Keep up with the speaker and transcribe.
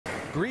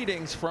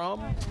Greetings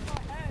from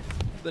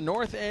the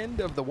north end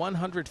of the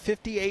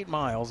 158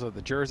 miles of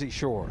the Jersey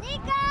Shore.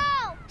 Nico!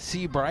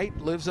 Seabright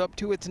lives up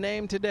to its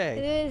name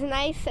today. It was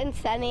nice and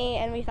sunny,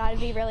 and we thought it'd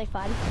be really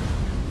fun.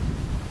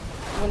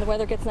 When the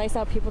weather gets nice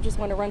out, people just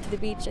want to run to the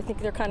beach. I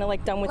think they're kind of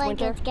like done with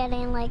winter. It's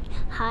getting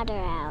hotter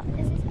out.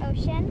 This is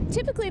ocean.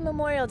 Typically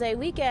Memorial Day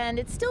weekend,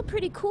 it's still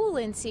pretty cool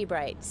in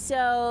Seabright.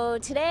 So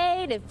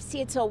today, to see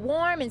it so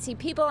warm and see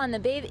people on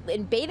the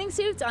in bathing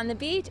suits on the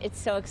beach, it's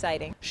so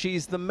exciting.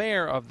 She's the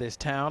mayor of this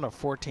town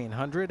of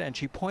 1,400, and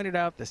she pointed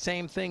out the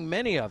same thing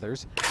many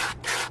others,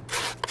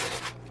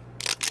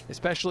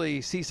 especially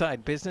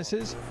seaside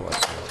businesses,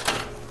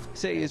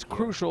 say is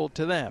crucial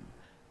to them.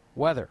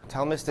 Weather.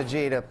 Tell Mr.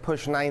 G to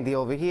push 90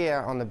 over here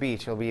on the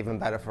beach. It'll be even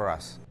better for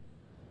us.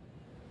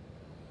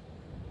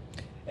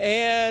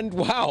 And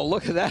wow,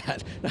 look at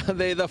that.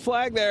 The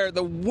flag there,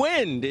 the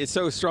wind is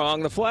so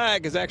strong, the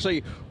flag is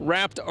actually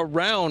wrapped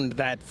around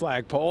that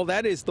flagpole.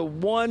 That is the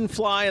one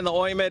fly in the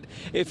ointment,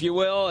 if you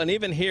will. And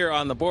even here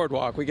on the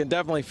boardwalk, we can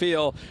definitely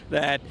feel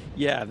that,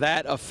 yeah,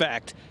 that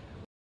effect.